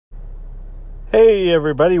Hey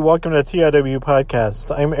everybody, welcome to TIW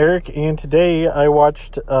Podcast. I'm Eric, and today I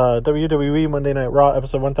watched WWE Monday Night Raw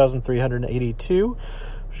episode 1382,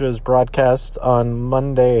 which was broadcast on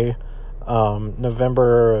Monday,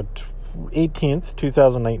 November 18th,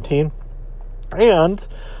 2019. And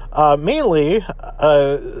mainly,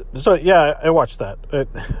 I watched that.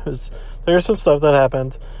 There was some stuff that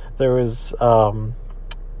happened. There was,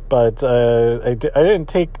 but I didn't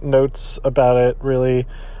take notes about it really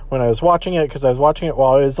when I was watching it, because I was watching it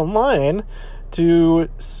while I was online to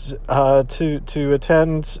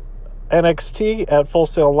attend NXT at Full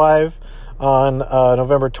Sail Live on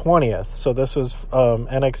November 20th. So this was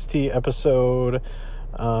NXT episode,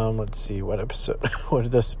 let's see, what episode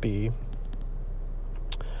would this be?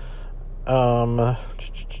 NXT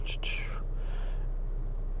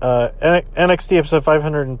episode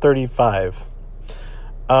 535.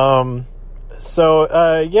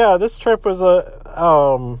 This trip was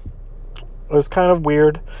it was kind of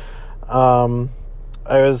weird. I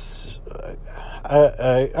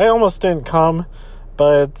almost didn't come,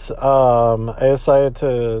 but I decided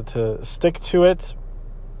to stick to it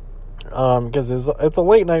because it's a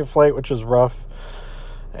late night flight, which is rough.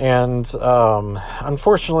 And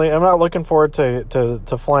unfortunately, I'm not looking forward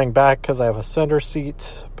to flying back because I have a center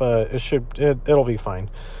seat, but it'll be fine.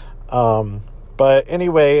 But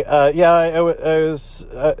anyway, I didn't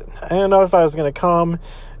know if I was going to come,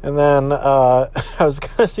 and then I was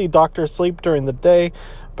going to see Dr. Sleep during the day,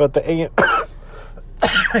 but the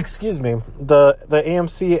excuse me, the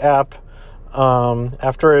AMC app,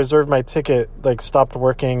 after I reserved my ticket, stopped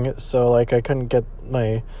working, so I couldn't get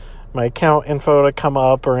my account info to come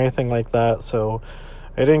up or anything like that, so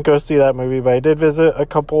I didn't go see that movie, but I did visit a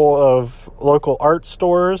couple of local art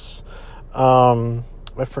stores.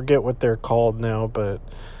 I forget what they're called now, but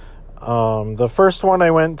the first one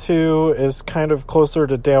I went to is kind of closer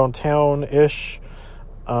to downtown-ish.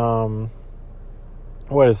 What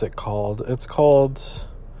is it called? It's called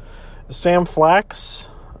Sam Flax.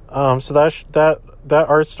 So that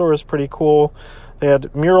art store is pretty cool. They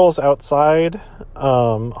had murals outside,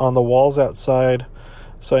 on the walls outside,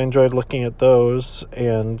 so I enjoyed looking at those.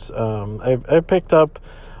 And I picked up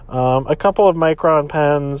a couple of Micron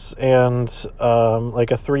pens and a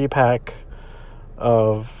 3-pack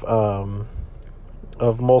of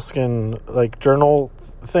Moleskine journal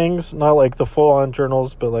things, not the full-on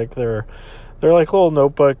journals, but they're little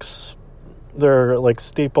notebooks. They're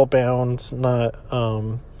staple bound, not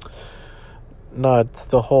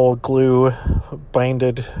the whole glue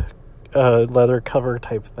binded leather cover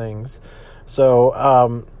type things. So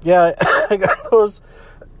I got those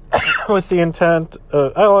with the intent,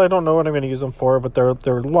 I don't know what I'm going to use them for, but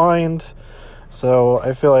they're lined, so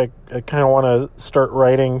I feel like I kind of want to start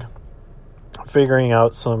figuring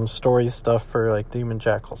out some story stuff for Demon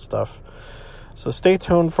Jackal stuff. So stay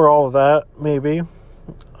tuned for all of that, maybe.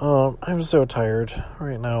 I'm so tired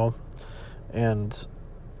right now, and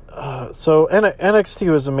so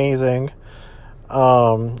NXT was amazing,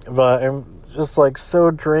 but I'm just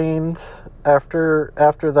so drained after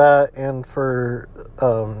that, and for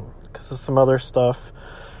because of some other stuff,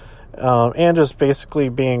 and just basically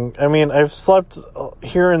I've slept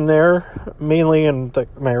here and there, mainly in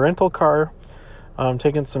my rental car,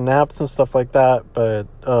 taking some naps and stuff like that, but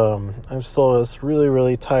I'm still just really,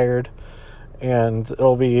 really tired, and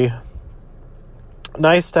it'll be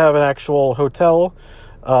nice to have an actual hotel,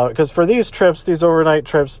 because for these overnight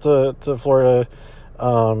trips to Florida,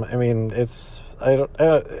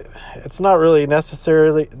 it's not really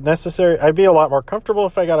necessary. I'd be a lot more comfortable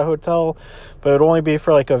if I got a hotel, but it'd only be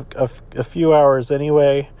for a few hours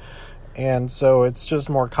anyway, and so it's just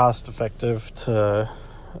more cost effective to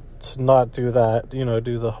not do that,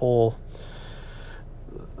 do the whole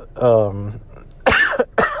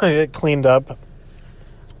get cleaned up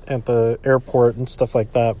at the airport and stuff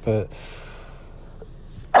like that. But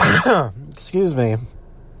excuse me.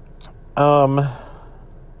 But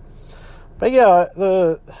yeah,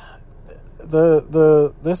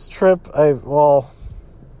 this trip, so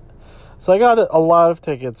I got a lot of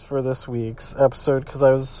tickets for this week's episode, because I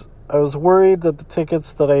was worried that the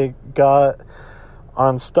tickets that I got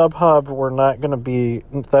on StubHub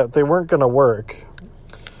they weren't going to work,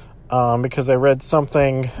 because I read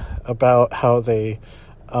something about how they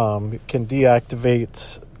can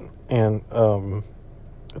deactivate and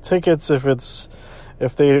tickets if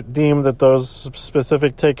they deem that those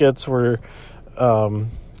specific tickets were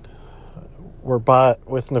bought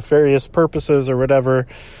with nefarious purposes or whatever.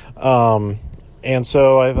 And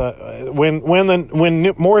so I thought,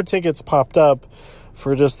 when more tickets popped up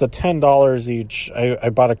for just the $10 each, I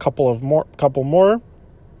bought a couple more.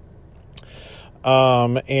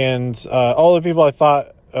 And all the people I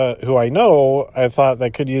thought, who I know, I thought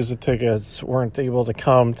that could use the tickets weren't able to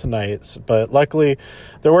come tonight. But luckily,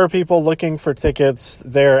 there were people looking for tickets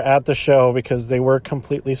there at the show because they were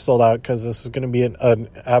completely sold out because this is going to be an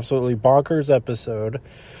absolutely bonkers episode.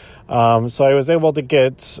 So I was able to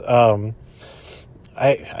get...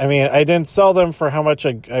 I mean, I didn't sell them for how much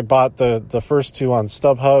I bought the first two on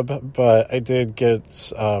StubHub, but I did get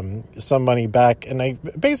some money back, and I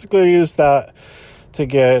basically used that to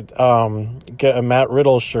get a Matt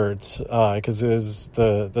Riddle shirt because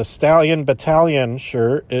the Stallion Battalion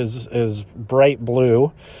shirt is bright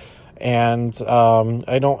blue, and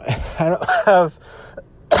I don't have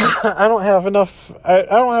I don't have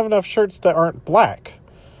enough shirts that aren't black.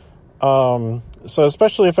 So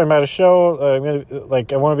especially if I'm at a show, I want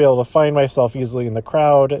to be able to find myself easily in the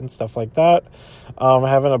crowd and stuff like that.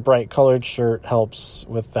 Having a bright colored shirt helps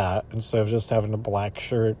with that instead of just having a black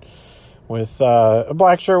shirt with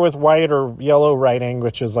white or yellow writing,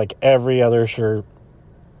 which is like every other shirt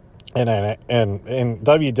and in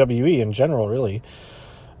WWE in general, really.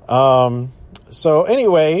 So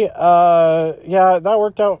anyway, yeah, that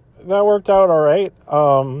worked out all right.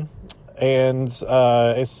 And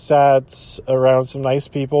I sat around some nice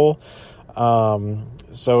people.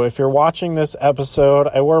 So if you're watching this episode,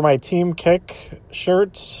 I wore my Team Kick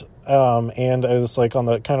shirt, and I was like on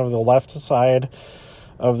the kind of the left side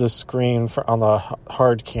of the screen on the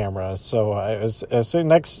hard camera. So I was sitting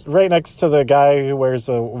right next to the guy who wears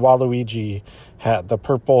a Waluigi hat, the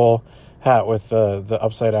purple hat with the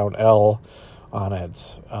upside down L on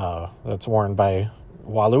it. That's worn by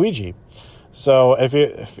Waluigi. So if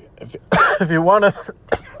you want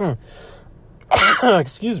to,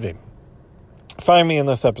 excuse me, find me in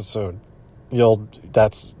this episode,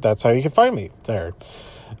 that's how you can find me there.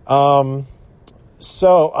 Yeah,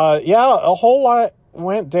 a whole lot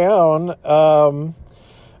went down.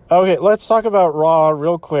 Okay, let's talk about Raw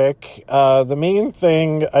real quick. The main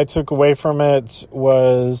thing I took away from it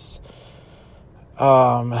was,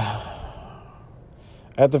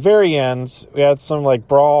 at the very end, we had some like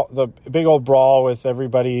brawl, the big old brawl with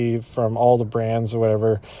everybody from all the brands or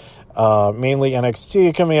whatever, mainly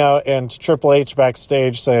NXT coming out and Triple H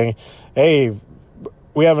backstage saying, "Hey,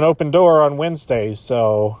 we have an open door on Wednesday,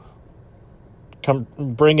 so come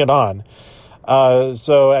bring it on."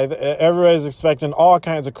 So everybody's expecting all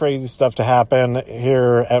kinds of crazy stuff to happen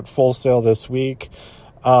here at Full Sail this week.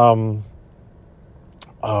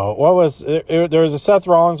 What was it? There was a Seth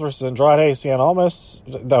Rollins versus Andrade Cien Almas.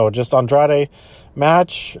 No, just Andrade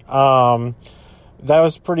match. That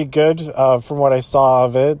was pretty good from what I saw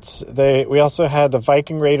of it. We also had the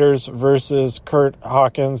Viking Raiders versus Kurt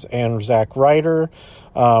Hawkins and Zack Ryder,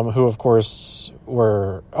 who of course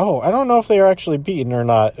were. I don't know if they were actually beaten or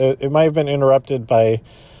not. It might have been interrupted by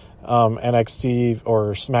NXT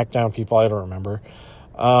or SmackDown people. I don't remember.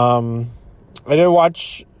 I did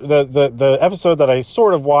watch the episode that I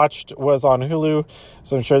sort of watched was on Hulu,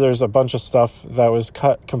 so I'm sure there's a bunch of stuff that was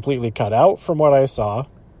completely cut out from what I saw,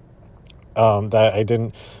 that I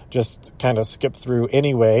didn't just kind of skip through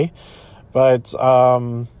anyway. But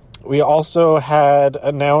we also had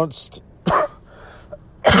announced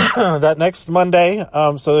that next Monday,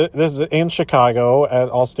 so this is in Chicago at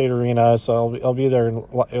Allstate Arena, so I'll be there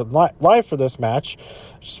live for this match,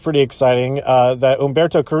 which is pretty exciting, that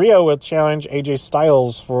Humberto Carrillo will challenge AJ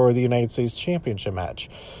Styles for the United States Championship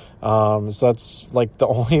match. So that's like the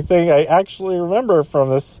only thing I actually remember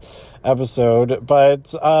from this episode.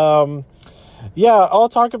 But yeah, I'll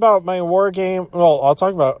talk about my War Games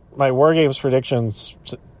predictions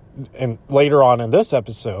later on in this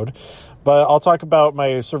episode. But I'll talk about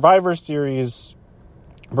my Survivor Series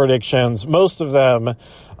predictions, most of them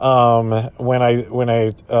when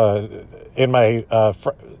I in my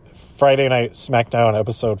Friday Night SmackDown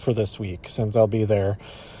episode for this week, since I'll be there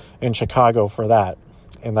in Chicago for that.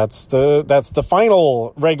 And that's the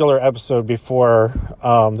final regular episode before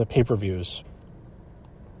the pay-per-views.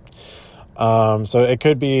 So it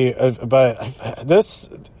could be, but this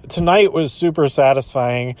tonight was super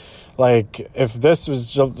satisfying. Like if this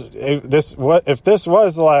was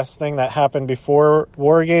the last thing that happened before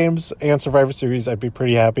War Games and Survivor Series, I'd be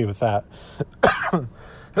pretty happy with that.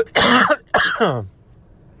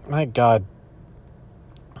 My God,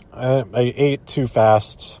 I ate too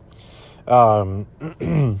fast. The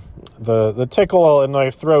tickle in my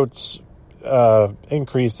throat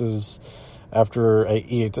increases after I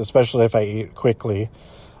eat, especially if I eat quickly.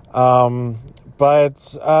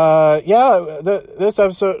 This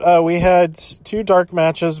episode, we had two dark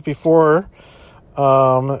matches before,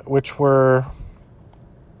 which were,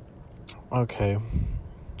 okay.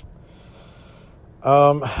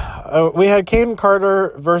 We had Kayden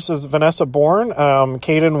Carter versus Vanessa Bourne.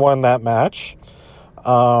 Kayden won that match.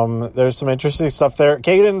 There's some interesting stuff there.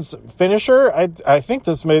 Kayden's finisher, I think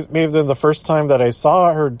this may have been the first time that I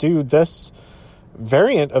saw her do this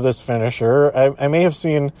variant of this finisher. I may have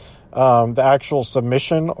seen the actual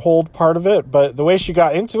submission hold part of it, but the way she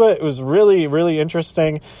got into it was really, really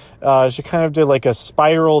interesting. She kind of did like a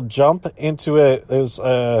spiral jump into it. It was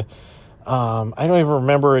I don't even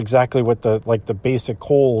remember exactly what the basic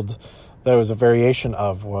hold that it was a variation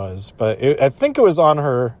of was, but I think it was on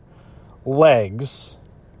her legs.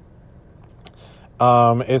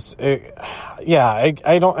 I'm not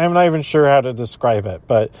even sure how to describe it,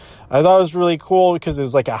 but I thought it was really cool because it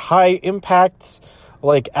was like a high impact,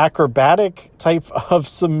 like acrobatic type of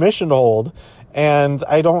submission hold. And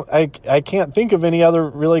I can't think of any other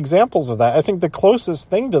real examples of that. I think the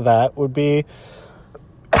closest thing to that would be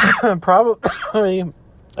probably,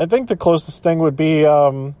 I think the closest thing would be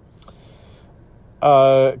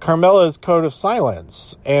Carmella's Code of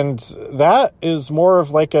Silence, and that is more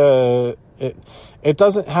of like it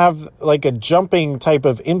doesn't have like a jumping type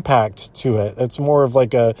of impact to it. It's more of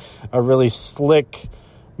like a really slick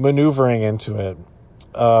maneuvering into it.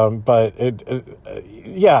 But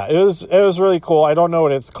it was really cool. I don't know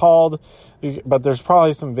what it's called, but there's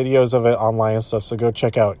probably some videos of it online and stuff, so go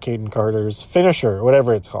check out Kayden Carter's finisher,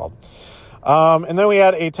 whatever it's called. And then we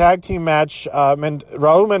had a tag team match.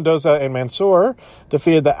 Raul Mendoza and Mansoor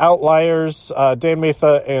defeated the Outliers, Dan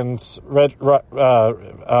Matha and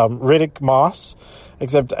Riddick Moss.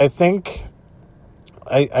 Except I think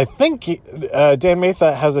Dan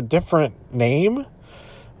Matha has a different name,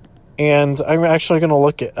 and I'm actually going to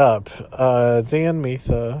look it up. Dan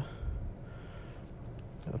Matha.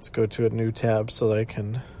 Let's go to a new tab so that I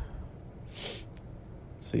can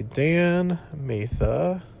see Dan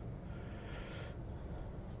Matha.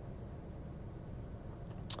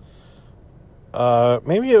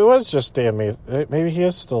 Maybe it was just Dan Matha. Maybe he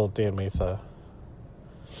is still Dan Matha.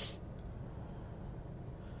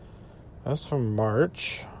 That's from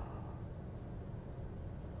March.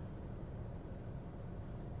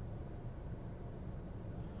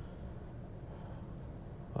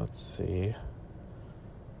 Let's see.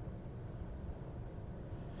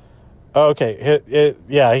 Okay,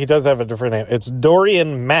 he does have a different name. It's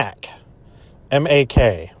Dorian Mack.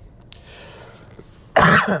 M-A-K.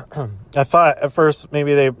 I thought at first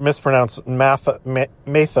maybe they mispronounced Matha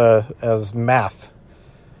as math,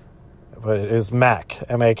 but it is Mac,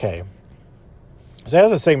 M-A-K. So it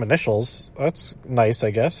has the same initials. That's nice,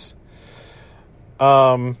 I guess.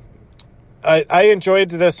 I enjoyed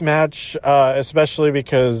this match, especially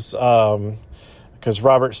because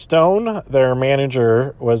Robert Stone, their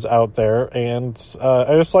manager, was out there, and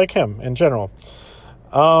I just like him in general.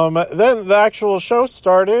 Then the actual show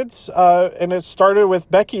started, and it started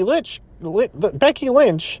with Becky Lynch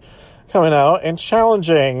coming out and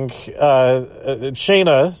challenging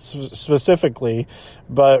Shayna specifically,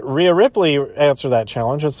 but Rhea Ripley answered that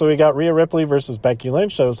challenge, and so we got Rhea Ripley versus Becky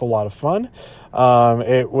Lynch. That was a lot of fun.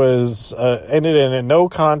 It was ended in a no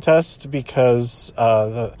contest because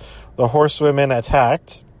the horsewomen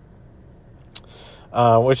attacked.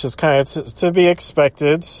 Which is kind of to be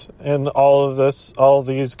expected in all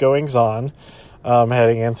these goings on,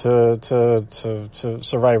 heading into to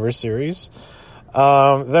Survivor Series.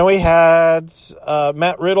 Then we had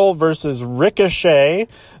Matt Riddle versus Ricochet.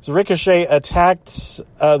 So Ricochet attacked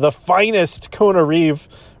the finest Kona Reeve,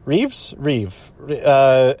 as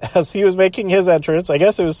he was making his entrance. I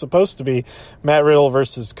guess it was supposed to be Matt Riddle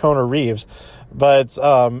versus Kona Reeves. But,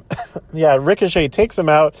 Ricochet takes him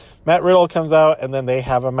out. Matt Riddle comes out, and then they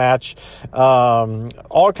have a match.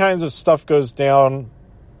 All kinds of stuff goes down.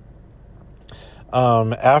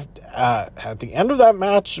 At the end of that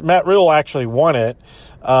match, Matt Riddle actually won it.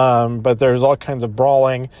 But there's all kinds of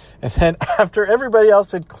brawling. And then after everybody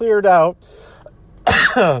else had cleared out,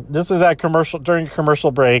 this is during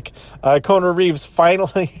commercial break, Kona Reeves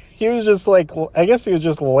finally, he was just like, I guess he was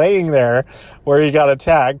just laying there where he got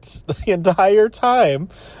attacked the entire time.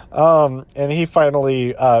 And he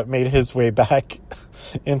finally made his way back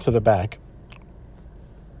into the back.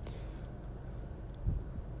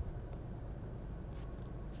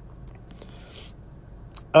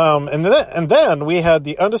 And then we had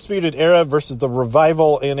the Undisputed Era versus the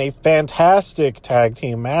Revival in a fantastic tag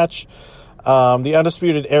team match. The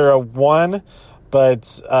Undisputed Era won,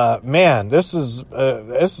 but man, this is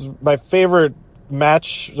my favorite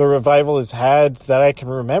match the Revival has had that I can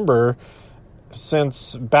remember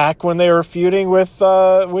since back when they were feuding with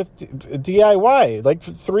DIY, like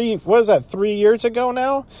 3 years ago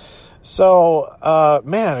now. So,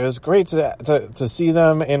 man, it was great to see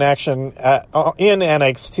them in action in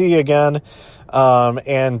NXT again.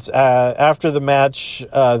 And after the match,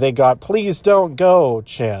 they got "Please don't go"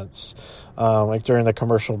 chants, like during the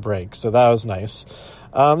commercial break. So that was nice.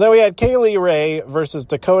 Then we had Kaylee Ray versus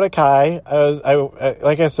Dakota Kai.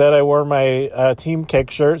 Like I said, I wore my Team Kick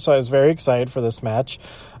shirt, so I was very excited for this match.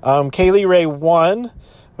 Kaylee Ray won,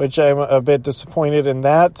 which I'm a bit disappointed in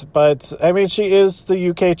that. But, I mean, she is the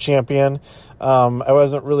UK champion. I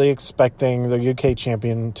wasn't really expecting the UK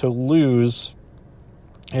champion to lose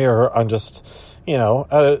here on just,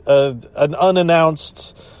 an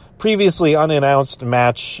previously unannounced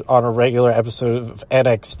match on a regular episode of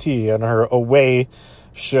NXT on her away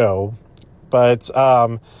show. But,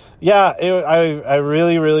 I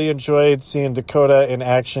really, really enjoyed seeing Dakota in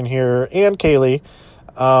action here and Kaylee.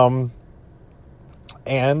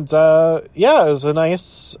 It was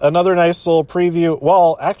another nice little preview.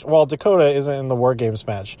 Well, Dakota isn't in the War Games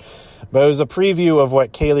match, but it was a preview of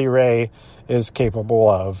what Kaylee Ray is capable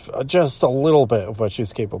of, just a little bit of what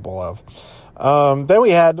she's capable of. Then we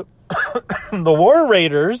had the War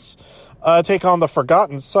Raiders take on the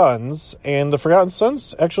Forgotten Sons, and the Forgotten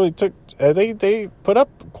Sons actually they put up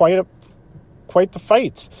quite the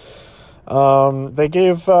fight. They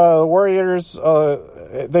gave Warriors,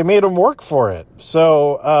 they made them work for it.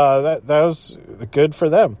 So that was good for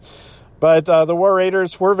them. But the War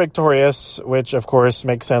Raiders were victorious, which of course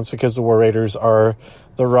makes sense because the War Raiders are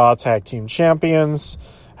the Raw Tag Team Champions.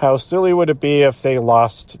 How silly would it be if they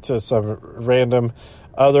lost to some random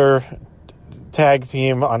other tag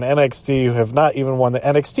team on NXT who have not even won the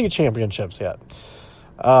NXT championships yet?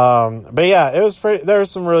 But yeah, it was there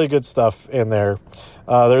was some really good stuff in there.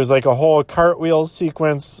 There's like a whole cartwheel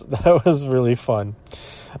sequence that was really fun.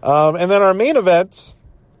 And then our main event,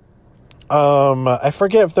 I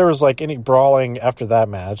forget if there was like any brawling after that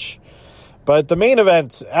match, but the main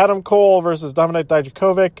event, Adam Cole versus Dominik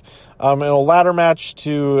Dijakovic, in a ladder match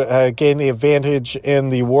to gain the advantage in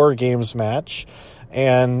the War Games match.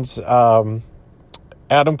 And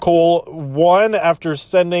Adam Cole won after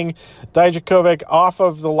sending Dijakovic off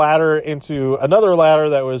of the ladder into another ladder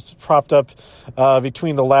that was propped up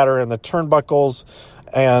between the ladder and the turnbuckles,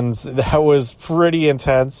 and that was pretty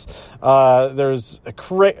intense. There's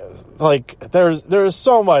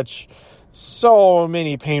so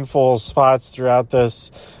many painful spots throughout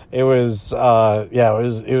this. It was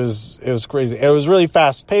crazy. It was really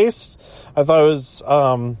fast paced. I thought it was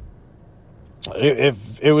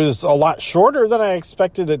it was a lot shorter than I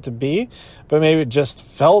expected it to be, but maybe it just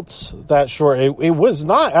felt that short. It was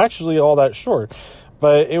not actually all that short,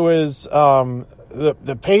 but it was,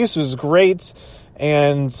 the pace was great,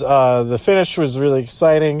 and the finish was really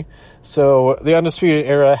exciting. So the Undisputed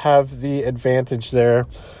Era have the advantage there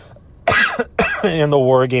in the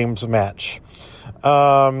War Games match.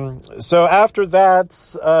 So after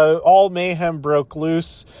that, all mayhem broke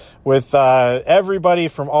loose with everybody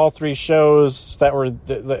from all three shows that were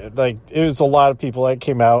like, it was a lot of people that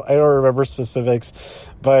came out. I don't remember specifics,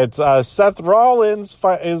 but Seth Rollins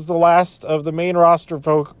is the last of the main roster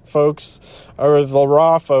folks, or the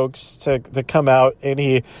Raw folks, to come out, and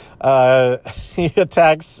he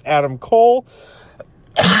attacks Adam Cole.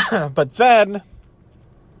 But then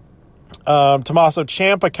Tommaso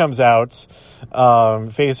Ciampa comes out,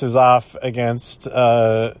 faces off against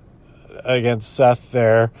Seth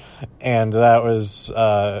there, and that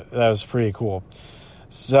was pretty cool.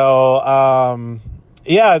 So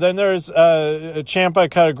then there's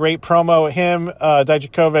Ciampa cut a great promo. Him,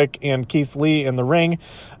 Dijakovic, and Keith Lee in the ring.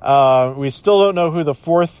 We still don't know who the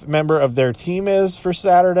fourth member of their team is for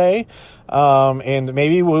Saturday, and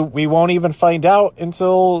maybe we won't even find out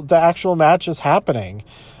until the actual match is happening.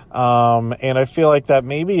 And I feel like that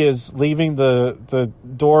maybe is leaving the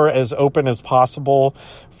door as open as possible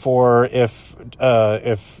for if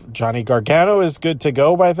Johnny Gargano is good to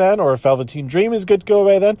go by then, or if Velveteen Dream is good to go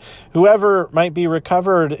by then, whoever might be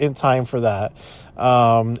recovered in time for that.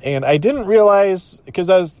 And I didn't realize, because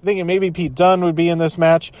I was thinking maybe Pete Dunne would be in this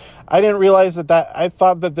match. I didn't realize I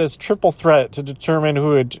thought that this triple threat to determine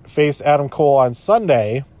who would face Adam Cole on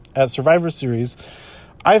Sunday at Survivor Series,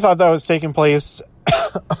 I thought that was taking place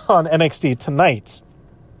on NXT tonight,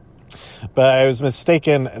 but I was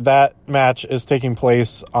mistaken. That match is taking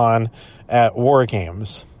place at War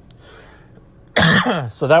Games.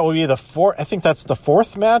 So that will be the fourth. I think that's the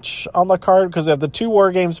fourth match on the card, because they have the two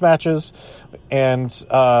War Games matches, and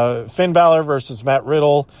Finn Balor versus Matt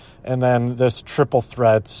Riddle, and then this triple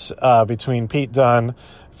threat between Pete Dunne,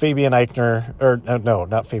 Fabian Aichner, or no,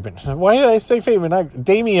 not Fabian. Why did I say Fabian Aichner?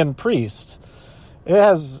 Damian Priest. It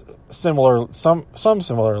has some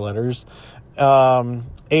similar letters,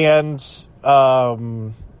 and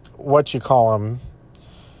what you call him,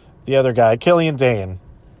 the other guy, Killian Dane.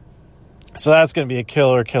 So that's going to be a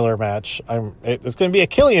killer match. It's going to be a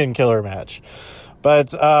Killian killer match. But,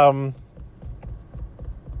 Ciampa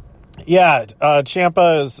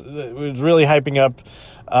was really hyping up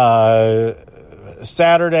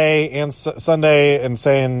Saturday and Sunday and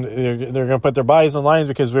saying they're going to put their bodies in lines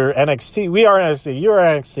because we're NXT. We are NXT. You are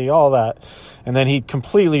NXT. All that. And then he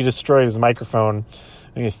completely destroyed his microphone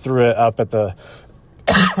and he threw it up at the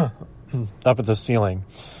up at the ceiling.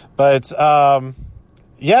 But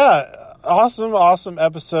awesome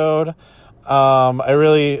episode.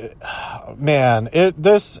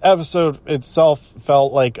 This episode itself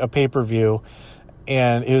felt like a pay-per-view,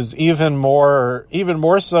 and it was even more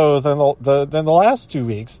so than the last 2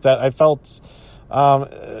 weeks that I felt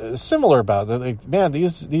similar about. Like, man,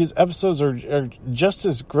 these episodes are just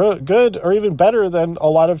as good or even better than a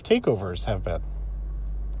lot of takeovers have been.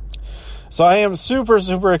 So I am super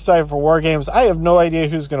excited for War Games. I have no idea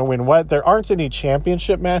who's going to win what. There aren't any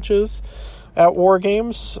championship matches at War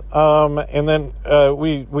Games, and then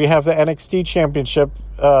we have the NXT Championship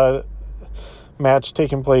match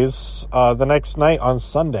taking place the next night on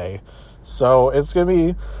Sunday. So it's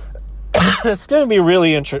gonna be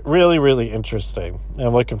really interesting.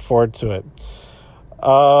 I'm looking forward to it.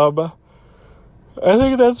 I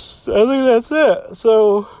think that's it.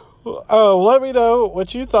 So let me know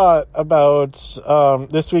what you thought about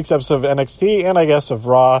this week's episode of NXT and I guess of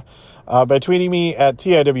Raw by tweeting me at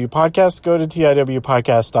TIW Podcast. Go to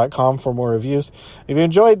TIWpodcast.com for more reviews. If you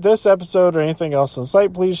enjoyed this episode or anything else on the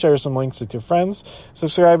site, please share some links with your friends.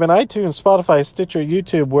 Subscribe on iTunes, Spotify, Stitcher,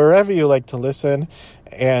 YouTube, wherever you like to listen.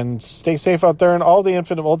 And stay safe out there in all the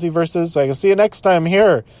infinite multiverses. I can see you next time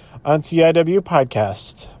here on TIW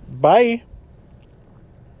Podcast. Bye.